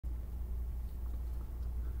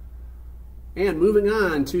And moving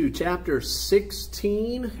on to chapter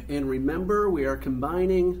 16, and remember we are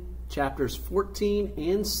combining chapters 14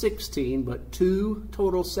 and 16, but 2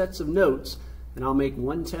 total sets of notes, and I'll make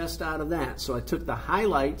one test out of that. So I took the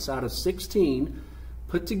highlights out of 16,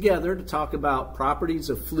 put together to talk about properties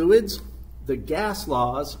of fluids, the gas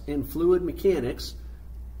laws, and fluid mechanics,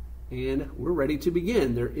 and we're ready to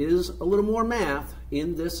begin. There is a little more math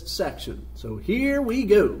in this section. So here we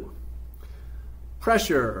go.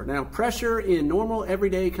 Pressure. Now, pressure in normal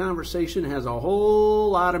everyday conversation has a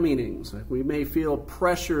whole lot of meanings. Like we may feel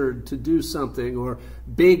pressured to do something, or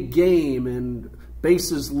big game and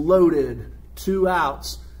bases loaded, 2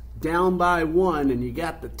 outs, down by 1, and you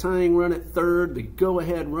got the tying run at third, the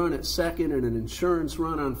go-ahead run at second, and an insurance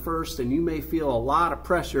run on first, and you may feel a lot of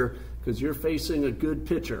pressure because you're facing a good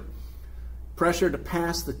pitcher. Pressure to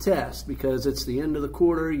pass the test because it's the end of the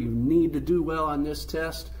quarter, you need to do well on this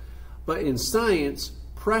test. But in science,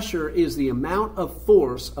 pressure is the amount of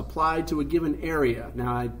force applied to a given area.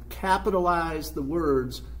 Now, I capitalize the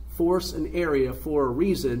words force and area for a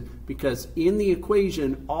reason, because in the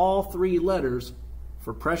equation, all 3 letters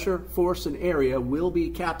for pressure, force, and area will be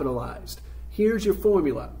capitalized. Here's your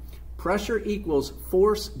formula. Pressure equals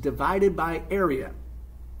force divided by area.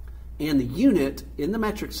 And the unit in the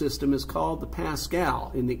metric system is called the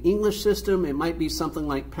Pascal. In the English system, it might be something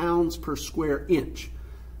like pounds per square inch.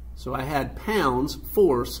 So I had pounds,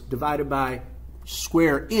 force, divided by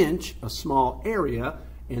square inch, a small area,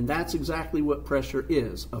 and that's exactly what pressure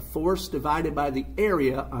is. A force divided by the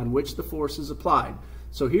area on which the force is applied.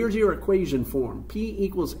 So here's your equation form. P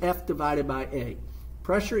equals F divided by A.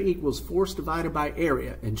 Pressure equals force divided by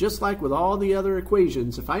area. And just like with all the other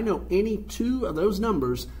equations, if I know any 2 of those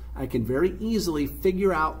numbers, I can very easily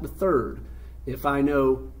figure out the third. If I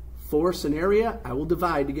know force and area, I will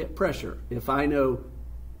divide to get pressure. If I know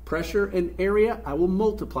pressure and area, I will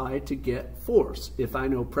multiply to get force. If I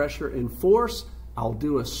know pressure and force, I'll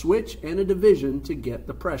do a switch and a division to get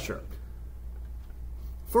the pressure.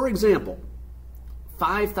 For example,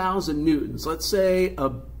 5,000 newtons. Let's say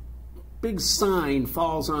a big sign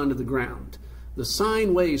falls onto the ground. The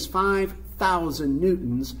sign weighs 5,000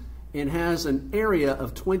 newtons and has an area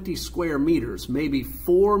of 20 square meters, maybe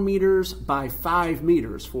 4 meters by 5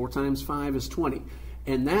 meters. 4 times 5 is 20.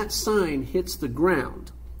 And that sign hits the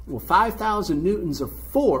ground. Well, 5,000 newtons of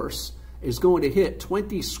force is going to hit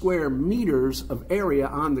 20 square meters of area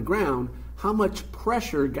on the ground. How much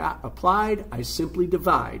pressure got applied? I simply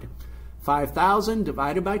divide. 5,000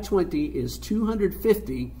 divided by 20 is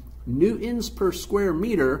 250 newtons per square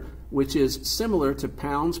meter, which is similar to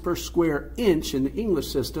pounds per square inch in the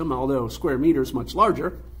English system, although square meter is much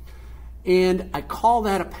larger. And I call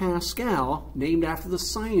that a Pascal, named after the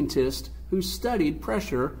scientist who studied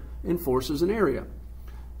pressure and forces and area.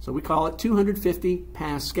 So we call it 250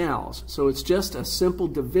 pascals. So it's just a simple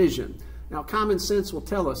division. Now, common sense will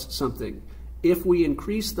tell us something. If we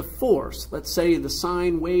increase the force, let's say the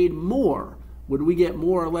sign weighed more, would we get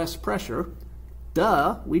more or less pressure?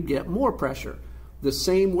 Duh, we'd get more pressure. The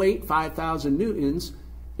same weight, 5,000 newtons,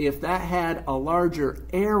 if that had a larger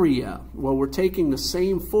area, well, we're taking the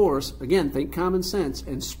same force, again, think common sense,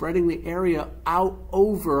 and spreading the area out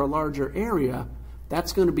over a larger area,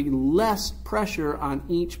 that's going to be less pressure on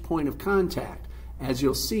each point of contact, as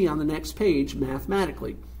you'll see on the next page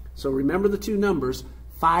mathematically. So remember the 2 numbers,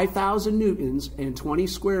 5,000 newtons and 20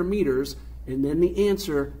 square meters, and then the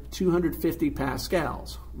answer, 250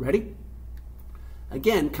 pascals. Ready?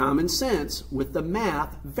 Again, common sense with the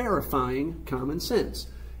math verifying common sense.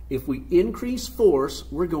 If we increase force,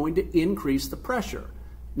 we're going to increase the pressure.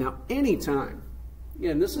 Now, anytime,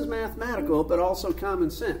 again, this is mathematical, but also common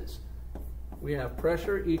sense. We have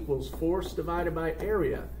pressure equals force divided by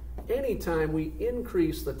area. Anytime we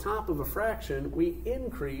increase the top of a fraction, we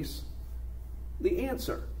increase the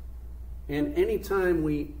answer. And anytime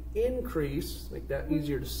we increase, make that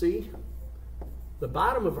easier to see, the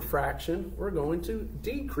bottom of a fraction, we're going to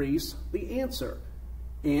decrease the answer.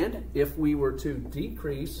 And if we were to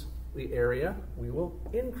decrease the area, we will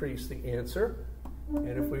increase the answer.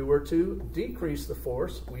 And if we were to decrease the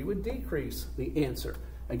force, we would decrease the answer.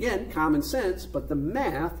 Again, common sense, but the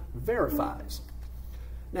math verifies.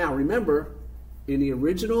 Now remember, in the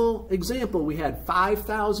original example, we had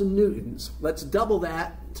 5,000 newtons. Let's double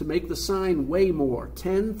that to make the sign weigh more.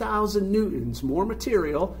 10,000 newtons, more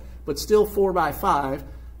material, but still 4 by 5,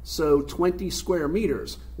 so 20 square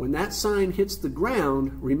meters. When that sign hits the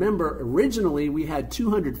ground, remember, originally we had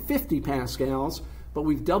 250 pascals, but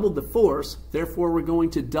we've doubled the force, therefore we're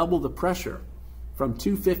going to double the pressure from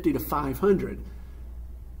 250 to 500.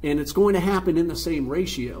 And it's going to happen in the same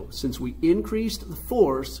ratio. Since we increased the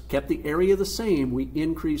force, kept the area the same, we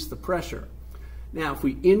increased the pressure. Now, if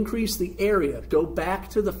we increase the area, go back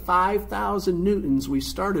to the 5,000 newtons we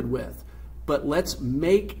started with, but let's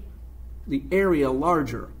make the area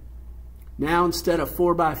larger. Now, instead of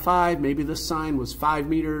 4 by 5, maybe this sign was 5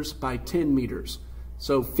 meters by 10 meters.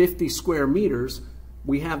 So 50 square meters,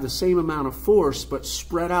 we have the same amount of force, but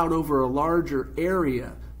spread out over a larger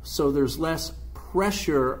area. So there's less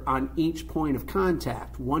pressure on each point of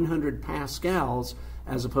contact, 100 pascals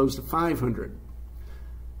as opposed to 500.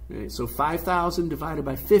 Okay, so 5,000 divided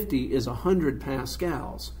by 50 is 100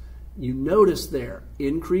 pascals. You notice there,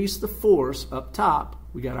 increase the force up top,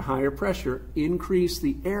 we got a higher pressure. Increase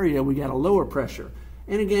the area, we got a lower pressure.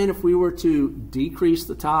 And again, if we were to decrease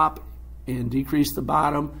the top and decrease the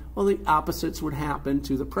bottom, well, the opposites would happen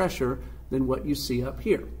to the pressure than what you see up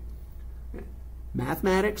here. Okay.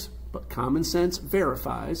 Mathematics, but common sense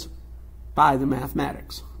verifies by the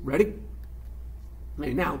mathematics. Ready?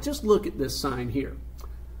 Okay, now, just look at this sign here.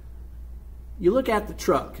 You look at the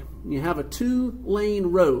truck, you have a 2-lane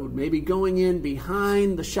road, maybe going in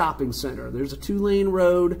behind the shopping center. There's a 2-lane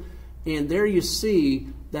road, and there you see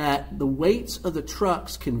that the weights of the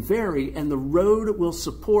trucks can vary, and the road will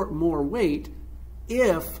support more weight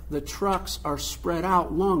if the trucks are spread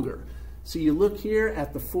out longer. So you look here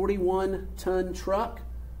at the 41-ton truck,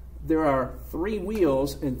 there are 3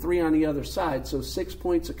 wheels and 3 on the other side, so 6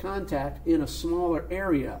 points of contact in a smaller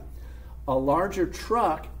area. A larger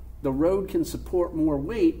truck, the road can support more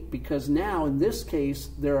weight because now, in this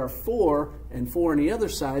case, there are 4 and 4 on the other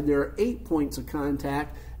side. There are 8 points of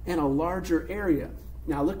contact and a larger area.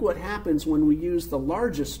 Now look what happens when we use the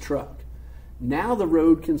largest truck. Now the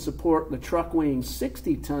road can support the truck weighing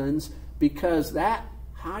 60 tons because that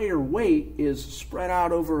higher weight is spread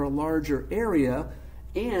out over a larger area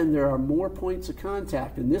and there are more points of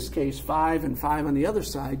contact. In this case, 5 and 5 on the other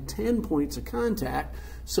side, 10 points of contact.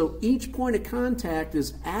 So each point of contact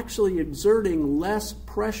is actually exerting less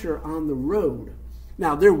pressure on the road.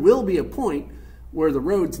 Now, there will be a point where the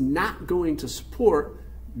road's not going to support,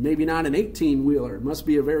 maybe not an 18-wheeler. It must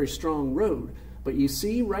be a very strong road. But you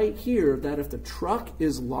see right here that if the truck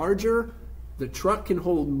is larger, the truck can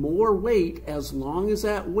hold more weight as long as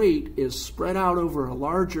that weight is spread out over a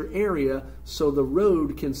larger area, so the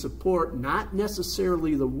road can support not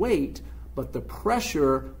necessarily the weight, but the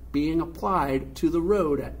pressure being applied to the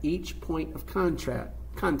road at each point of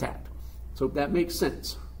contact. So that makes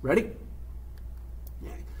sense. Ready?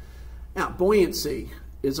 Okay. Now, buoyancy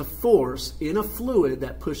is a force in a fluid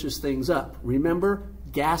that pushes things up. Remember,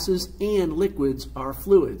 gases and liquids are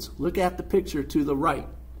fluids. Look at the picture to the right.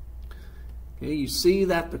 Okay, you see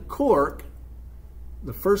that the cork,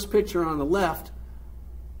 the first picture on the left,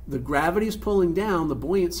 the gravity is pulling down, the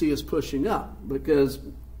buoyancy is pushing up, because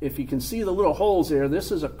if you can see the little holes there,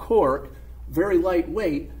 this is a cork, very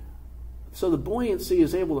lightweight, so the buoyancy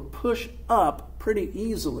is able to push up pretty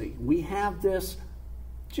easily. We have this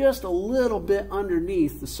just a little bit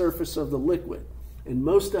underneath the surface of the liquid, and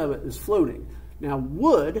most of it is floating. Now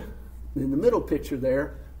wood, in the middle picture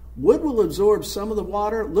there, wood will absorb some of the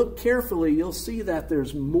water. Look carefully, you'll see that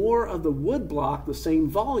there's more of the wood block, the same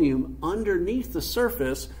volume, underneath the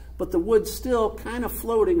surface, but the wood's still kind of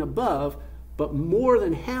floating above, but more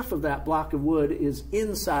than half of that block of wood is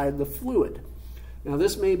inside the fluid. Now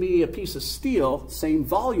this may be a piece of steel, same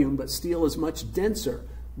volume, but steel is much denser.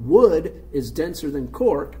 Wood is denser than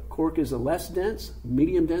cork. Cork is a less dense,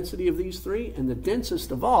 medium density of these three, and the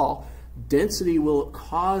densest of all. Density will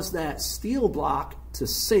cause that steel block to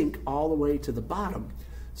sink all the way to the bottom.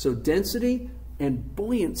 So density and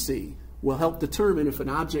buoyancy will help determine if an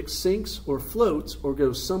object sinks or floats or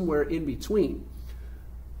goes somewhere in between.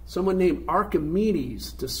 Someone named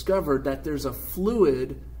Archimedes discovered that there's a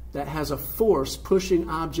fluid that has a force pushing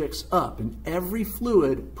objects up, and every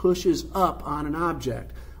fluid pushes up on an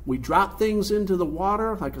object. We drop things into the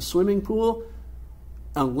water like a swimming pool.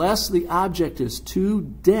 Unless the object is too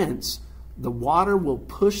dense, the water will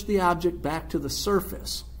push the object back to the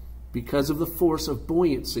surface because of the force of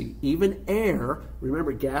buoyancy. Even air,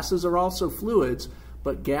 remember gases are also fluids,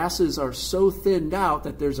 but gases are so thinned out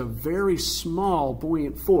that there's a very small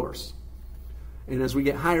buoyant force. And as we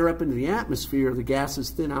get higher up into the atmosphere, the gases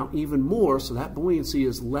thin out even more, so that buoyancy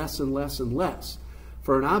is less and less and less.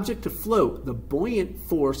 For an object to float, the buoyant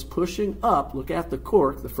force pushing up, look at the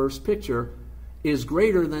cork, the first picture, is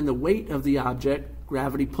greater than the weight of the object,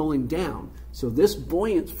 gravity pulling down. So this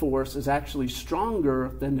buoyant force is actually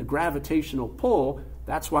stronger than the gravitational pull.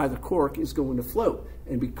 That's why the cork is going to float.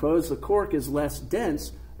 And because the cork is less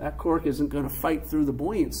dense, that cork isn't going to fight through the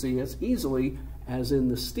buoyancy as easily as in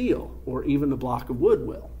the steel or even the block of wood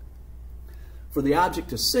will. For the object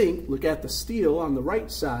to sink, look at the steel on the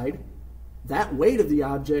right side. that weight of the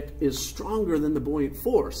object is stronger than the buoyant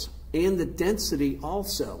force, and the density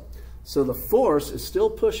also. So the force is still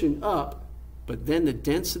pushing up, but then the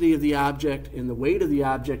density of the object and the weight of the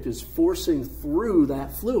object is forcing through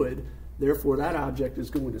that fluid, therefore that object is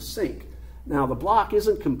going to sink. Now the block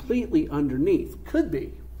isn't completely underneath, could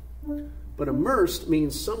be, but immersed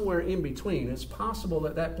means somewhere in between. It's possible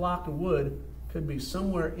that that block of wood could be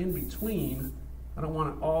somewhere in between. I don't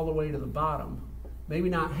want it all the way to the bottom. Maybe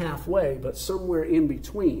not halfway, but somewhere in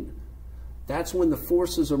between. That's when the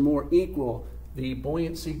forces are more equal. The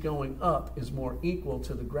buoyancy going up is more equal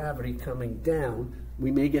to the gravity coming down.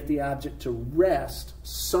 We may get the object to rest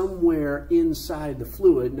somewhere inside the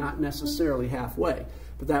fluid, not necessarily halfway.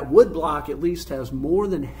 But that wood block at least has more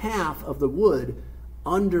than half of the wood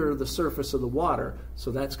under the surface of the water,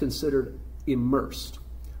 so that's considered immersed.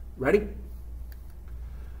 Ready?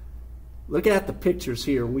 Look at the pictures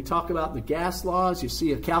here. When we talk about the gas laws, you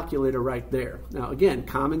see a calculator right there. Now again,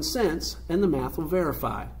 common sense, and the math will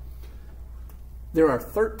verify. There are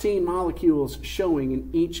 13 molecules showing in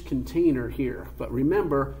each container here. But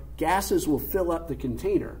remember, gases will fill up the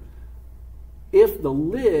container. If the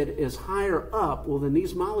lid is higher up, well then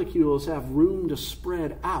these molecules have room to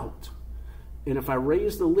spread out. And if I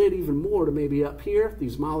raise the lid even more to maybe up here,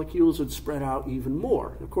 these molecules would spread out even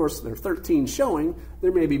more. Of course, there are 13 showing.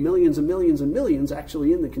 There may be millions and millions and millions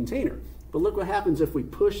actually in the container. But look what happens if we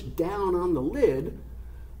push down on the lid.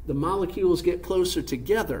 The molecules get closer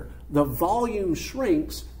together. The volume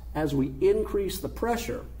shrinks as we increase the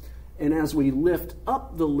pressure. And as we lift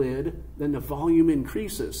up the lid, then the volume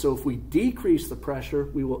increases. So if we decrease the pressure,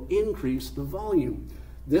 we will increase the volume.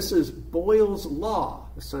 This is Boyle's law.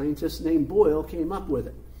 The scientist named Boyle came up with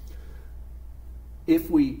it. If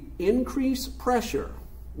we increase pressure,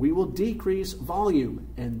 we will decrease volume.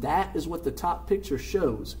 And that is what the top picture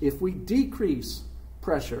shows. If we decrease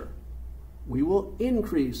pressure, we will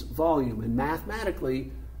increase volume. And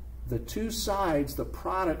mathematically, the two sides, the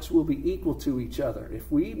products will be equal to each other.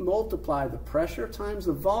 If we multiply the pressure times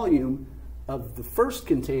the volume of the first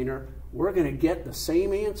container, we're going to get the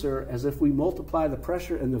same answer as if we multiply the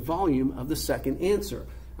pressure and the volume of the second answer.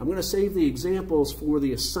 I'm going to save the examples for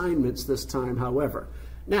the assignments this time, however.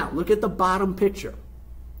 Now, look at the bottom picture.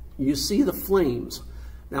 You see the flames.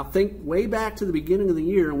 Now, think way back to the beginning of the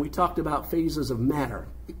year, and we talked about phases of matter.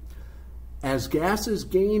 As gases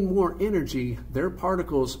gain more energy, their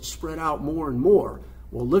particles spread out more and more.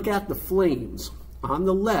 Well, look at the flames. On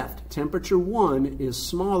the left, temperature 1 is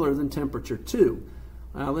smaller than temperature 2.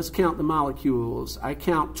 Let's count the molecules. I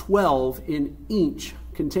count 12 in each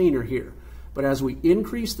container here. But as we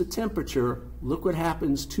increase the temperature, look what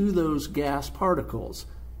happens to those gas particles.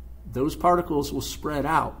 Those particles will spread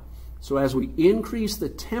out. So as we increase the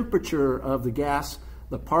temperature of the gas,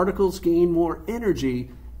 the particles gain more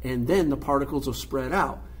energy, and then the particles will spread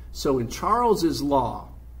out. So in Charles's law,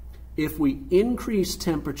 if we increase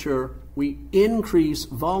temperature, we increase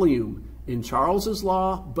volume. In Charles's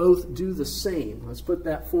law, both do the same. Let's put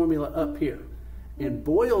that formula up here. In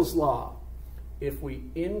Boyle's law, if we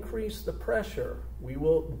increase the pressure, we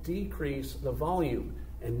will decrease the volume.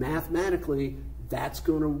 And mathematically, that's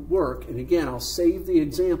going to work. And again, I'll save the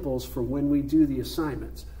examples for when we do the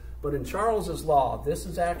assignments. But in Charles's law, this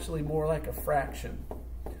is actually more like a fraction.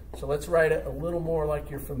 So let's write it a little more like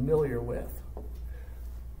you're familiar with.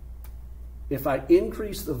 If I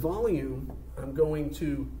increase the volume, I'm going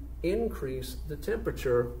to increase the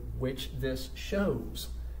temperature, which this shows.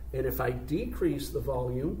 And if I decrease the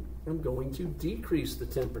volume, I'm going to decrease the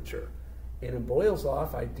temperature. And in Boyle's law,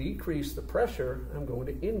 if I decrease the pressure, I'm going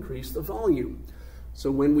to increase the volume.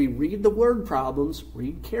 So when we read the word problems,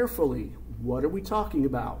 read carefully. What are we talking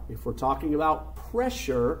about? If we're talking about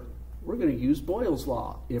pressure, we're going to use Boyle's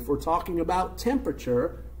law. If we're talking about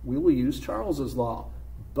temperature, we will use Charles's law.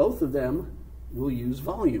 Both of them will use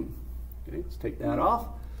volume. Okay, let's take that off.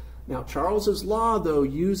 Now, Charles's law, though,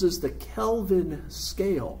 uses the Kelvin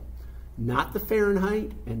scale, not the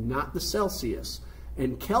Fahrenheit and not the Celsius.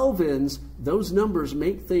 And kelvins, those numbers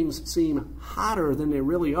make things seem hotter than they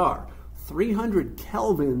really are. 300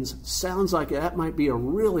 kelvins sounds like that might be a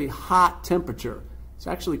really hot temperature. It's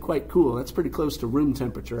actually quite cool. That's pretty close to room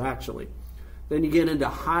temperature, actually. Then you get into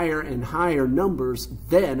higher and higher numbers,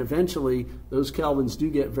 then eventually those kelvins do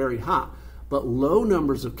get very hot. But low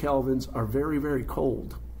numbers of kelvins are very, very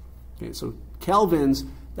cold. Okay, so kelvins,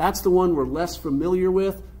 that's the one we're less familiar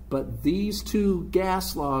with, but these two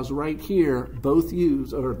gas laws right here both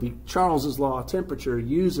use, or the Charles's law of temperature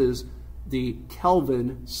uses the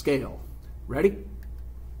Kelvin scale. Ready?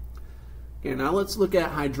 Okay, now let's look at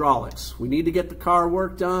hydraulics. We need to get the car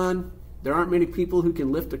worked on. There aren't many people who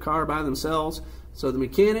can lift a car by themselves, so the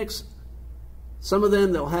mechanics Some of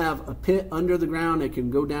them, they'll have a pit under the ground. They can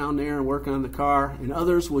go down there and work on the car. And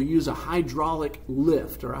others will use a hydraulic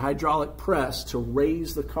lift or a hydraulic press to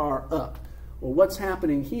raise the car up. Well, what's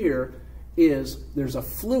happening here is there's a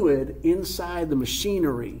fluid inside the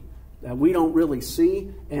machinery that we don't really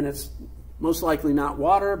see, and it's most likely not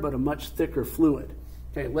water, but a much thicker fluid.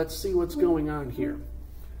 Okay, let's see what's going on here.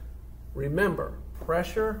 Remember,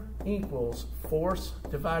 pressure equals force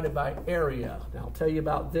divided by area. Now, I'll tell you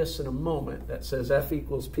about this in a moment. That says F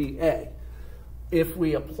equals PA. If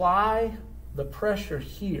we apply the pressure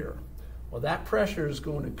here, well, that pressure is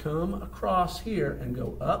going to come across here and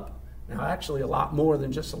go up. Now, actually, a lot more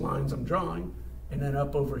than just the lines I'm drawing. And then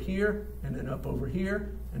up over here, and then up over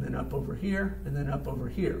here, and then up over here, and then up over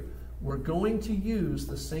here. We're going to use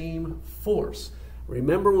the same force.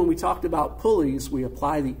 Remember when we talked about pulleys, we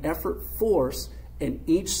apply the effort force, and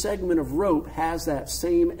each segment of rope has that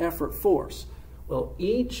same effort force. Well,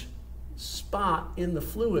 each spot in the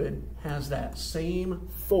fluid has that same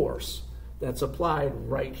force that's applied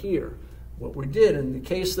right here. What we did in the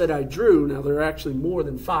case that I drew, now there are actually more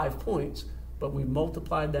than 5 points, but we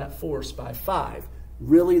multiplied that force by 5.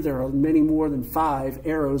 Really, there are many more than 5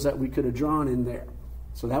 arrows that we could have drawn in there.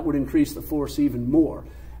 So that would increase the force even more.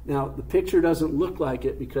 Now, the picture doesn't look like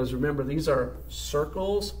it because remember, these are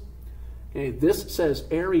circles. Okay, this says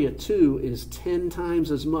area 2 is 10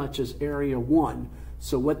 times as much as area 1.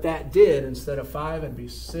 So what that did, instead of 5, it'd be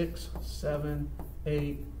 6, 7,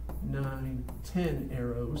 8, 9, 10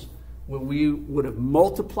 arrows, where we would have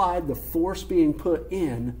multiplied the force being put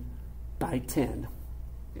in by 10.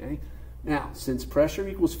 Okay? Now, since pressure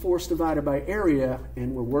equals force divided by area,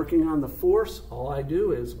 and we're working on the force, all I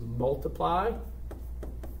do is multiply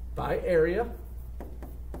by area,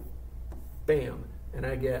 bam, and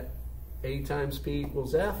I get A times P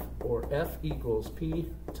equals F, or F equals P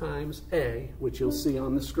times A, which you'll see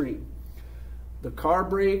on the screen. The car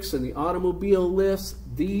brakes and the automobile lifts,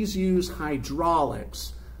 these use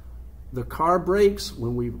hydraulics. The car brakes,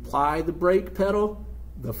 when we apply the brake pedal,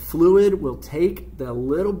 the fluid will take the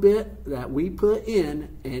little bit that we put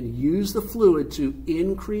in and use the fluid to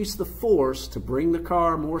increase the force to bring the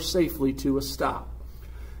car more safely to a stop.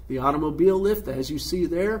 The automobile lift, as you see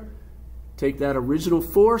there, take that original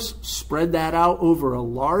force, spread that out over a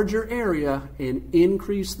larger area, and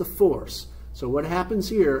increase the force. So what happens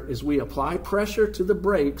here is we apply pressure to the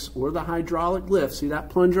brakes or the hydraulic lift. See that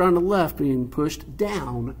plunger on the left being pushed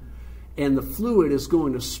down, and the fluid is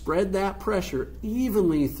going to spread that pressure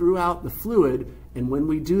evenly throughout the fluid. And when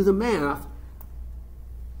we do the math,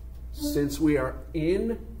 since we are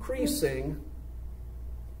increasing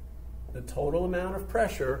the total amount of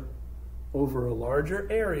pressure over a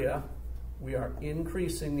larger area, we are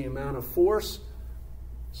increasing the amount of force.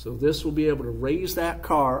 So this will be able to raise that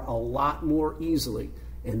car a lot more easily.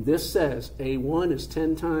 And this says A1 is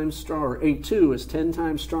 10 times stronger, A2 is 10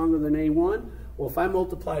 times stronger than A1. Well, if I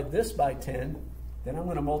multiply this by 10, then I'm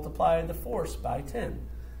going to multiply the force by 10.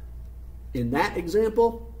 In that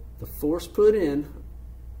example, the force put in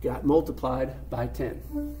got multiplied by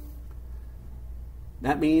 10.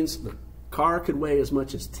 That means the car could weigh as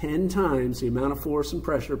much as 10 times the amount of force and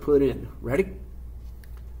pressure put in. Ready?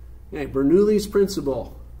 Okay, Bernoulli's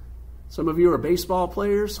principle. Some of you are baseball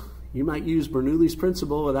players. You might use Bernoulli's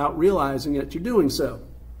principle without realizing that you're doing so.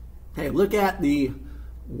 Hey, look at the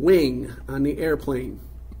wing on the airplane.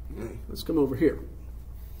 Okay, let's come over here.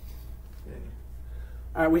 Okay.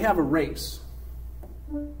 All right, we have a race.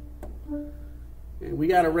 And we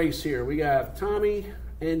got a race here. We got Tommy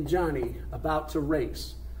and Johnny about to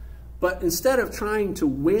race. But instead of trying to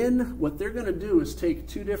win, what they're going to do is take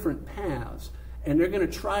 2 different paths, and they're going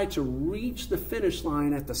to try to reach the finish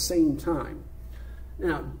line at the same time.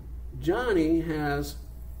 Now, Johnny has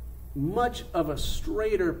much of a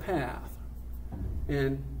straighter path,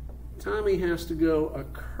 and Tommy has to go a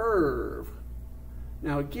curve.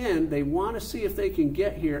 Now again, they want to see if they can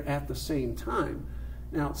get here at the same time.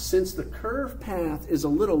 Now, since the curve path is a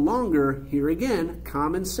little longer, here again,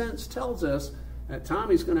 common sense tells us that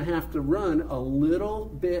Tommy's going to have to run a little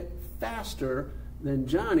bit faster than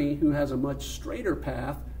Johnny, who has a much straighter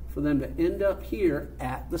path, for them to end up here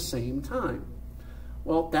at the same time.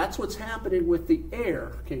 Well, that's what's happening with the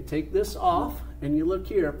air. Okay, take this off, and you look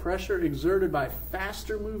here, pressure exerted by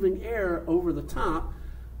faster moving air over the top,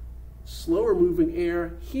 slower moving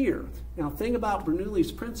air here. Now, think about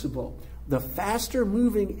Bernoulli's principle. The faster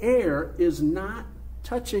moving air is not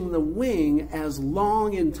touching the wing as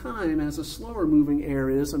long in time as a slower moving air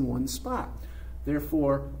is in one spot.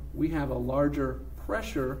 Therefore, we have a larger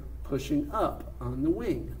pressure pushing up on the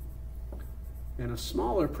wing and a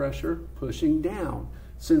smaller pressure pushing down.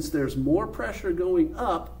 Since there's more pressure going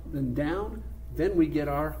up than down, then we get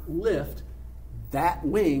our lift. That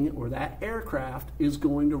wing or that aircraft is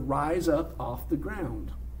going to rise up off the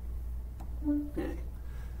ground. Okay.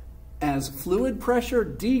 As fluid pressure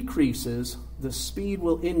decreases, the speed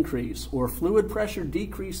will increase, or fluid pressure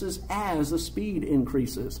decreases as the speed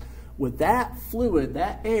increases. With that fluid,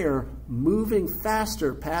 that air moving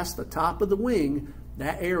faster past the top of the wing,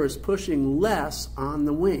 that air is pushing less on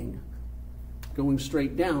the wing, going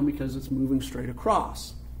straight down because it's moving straight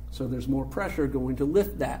across. So there's more pressure going to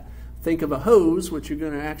lift that. Think of a hose, which you're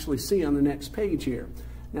going to actually see on the next page here.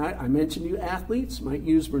 Now, I mentioned you athletes might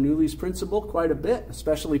use Bernoulli's principle quite a bit,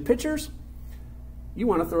 especially pitchers. You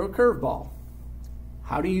want to throw a curveball.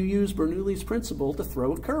 How do you use Bernoulli's principle to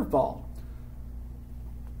throw a curveball?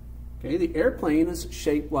 Okay, the airplane is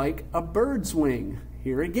shaped like a bird's wing.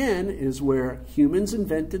 Here again is where humans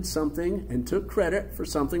invented something and took credit for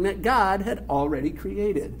something that God had already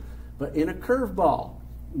created. But in a curveball,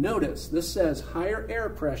 notice this says higher air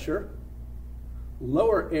pressure,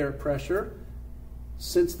 lower air pressure.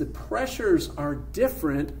 Since the pressures are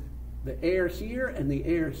different, the air here and the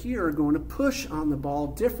air here are going to push on the ball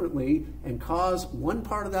differently and cause one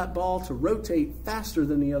part of that ball to rotate faster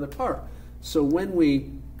than the other part. So when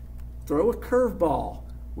we throw a curveball,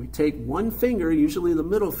 we take one finger, usually the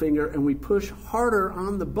middle finger, and we push harder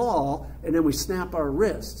on the ball, and then we snap our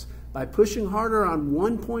wrists. By pushing harder on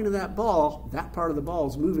one point of that ball, that part of the ball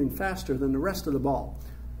is moving faster than the rest of the ball.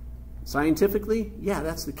 Scientifically, yeah,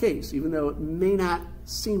 that's the case, even though it may not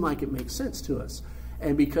seem like it makes sense to us.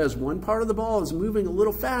 And because one part of the ball is moving a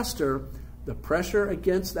little faster, the pressure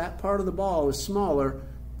against that part of the ball is smaller.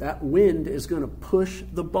 That wind is going to push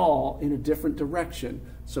the ball in a different direction.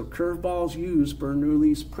 So curveballs use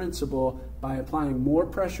Bernoulli's principle by applying more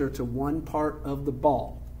pressure to one part of the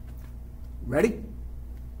ball. Ready?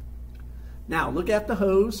 Now look at the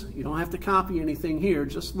hose. You don't have to copy anything here.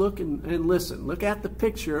 Just look and listen. Look at the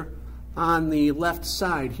picture on the left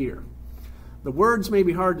side here. The words may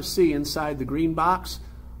be hard to see inside the green box.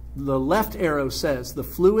 The left arrow says the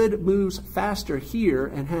fluid moves faster here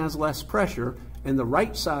and has less pressure, and the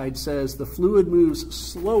right side says the fluid moves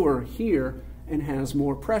slower here and has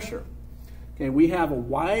more pressure. Okay, we have a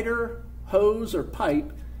wider hose or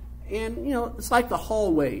pipe, and you know, it's like the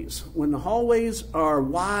hallways. When the hallways are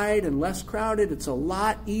wide and less crowded, it's a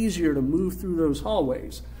lot easier to move through those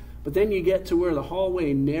hallways. But then you get to where the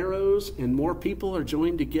hallway narrows and more people are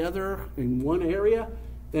joined together in one area,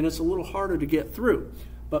 then it's a little harder to get through.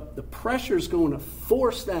 But the pressure is going to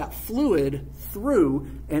force that fluid through,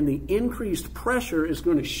 and the increased pressure is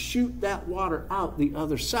going to shoot that water out the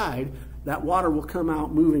other side. That water will come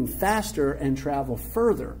out moving faster and travel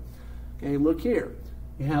further. Okay, look here.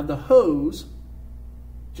 You have the hose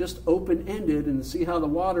just open-ended, and see how the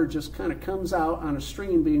water just kind of comes out on a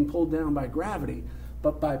stream being pulled down by gravity.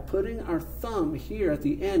 But by putting our thumb here at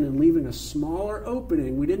the end and leaving a smaller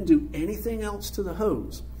opening, we didn't do anything else to the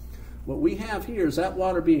hose. What we have here is that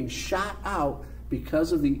water being shot out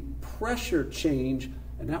because of the pressure change,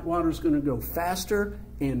 and that water is going to go faster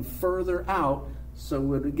and further out, so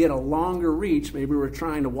we'll get a longer reach. Maybe we're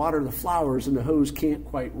trying to water the flowers and the hose can't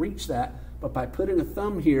quite reach that, but by putting a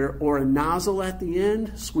thumb here or a nozzle at the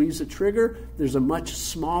end, squeeze the trigger, there's a much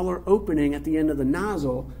smaller opening at the end of the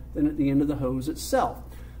nozzle than at the end of the hose itself.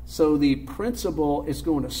 So the principle is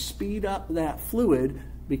going to speed up that fluid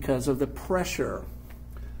because of the pressure.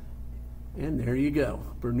 And there you go,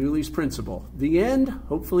 Bernoulli's principle. The end.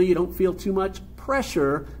 Hopefully you don't feel too much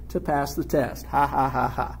pressure to pass the test. Ha, ha, ha,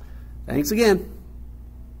 ha. Thanks again.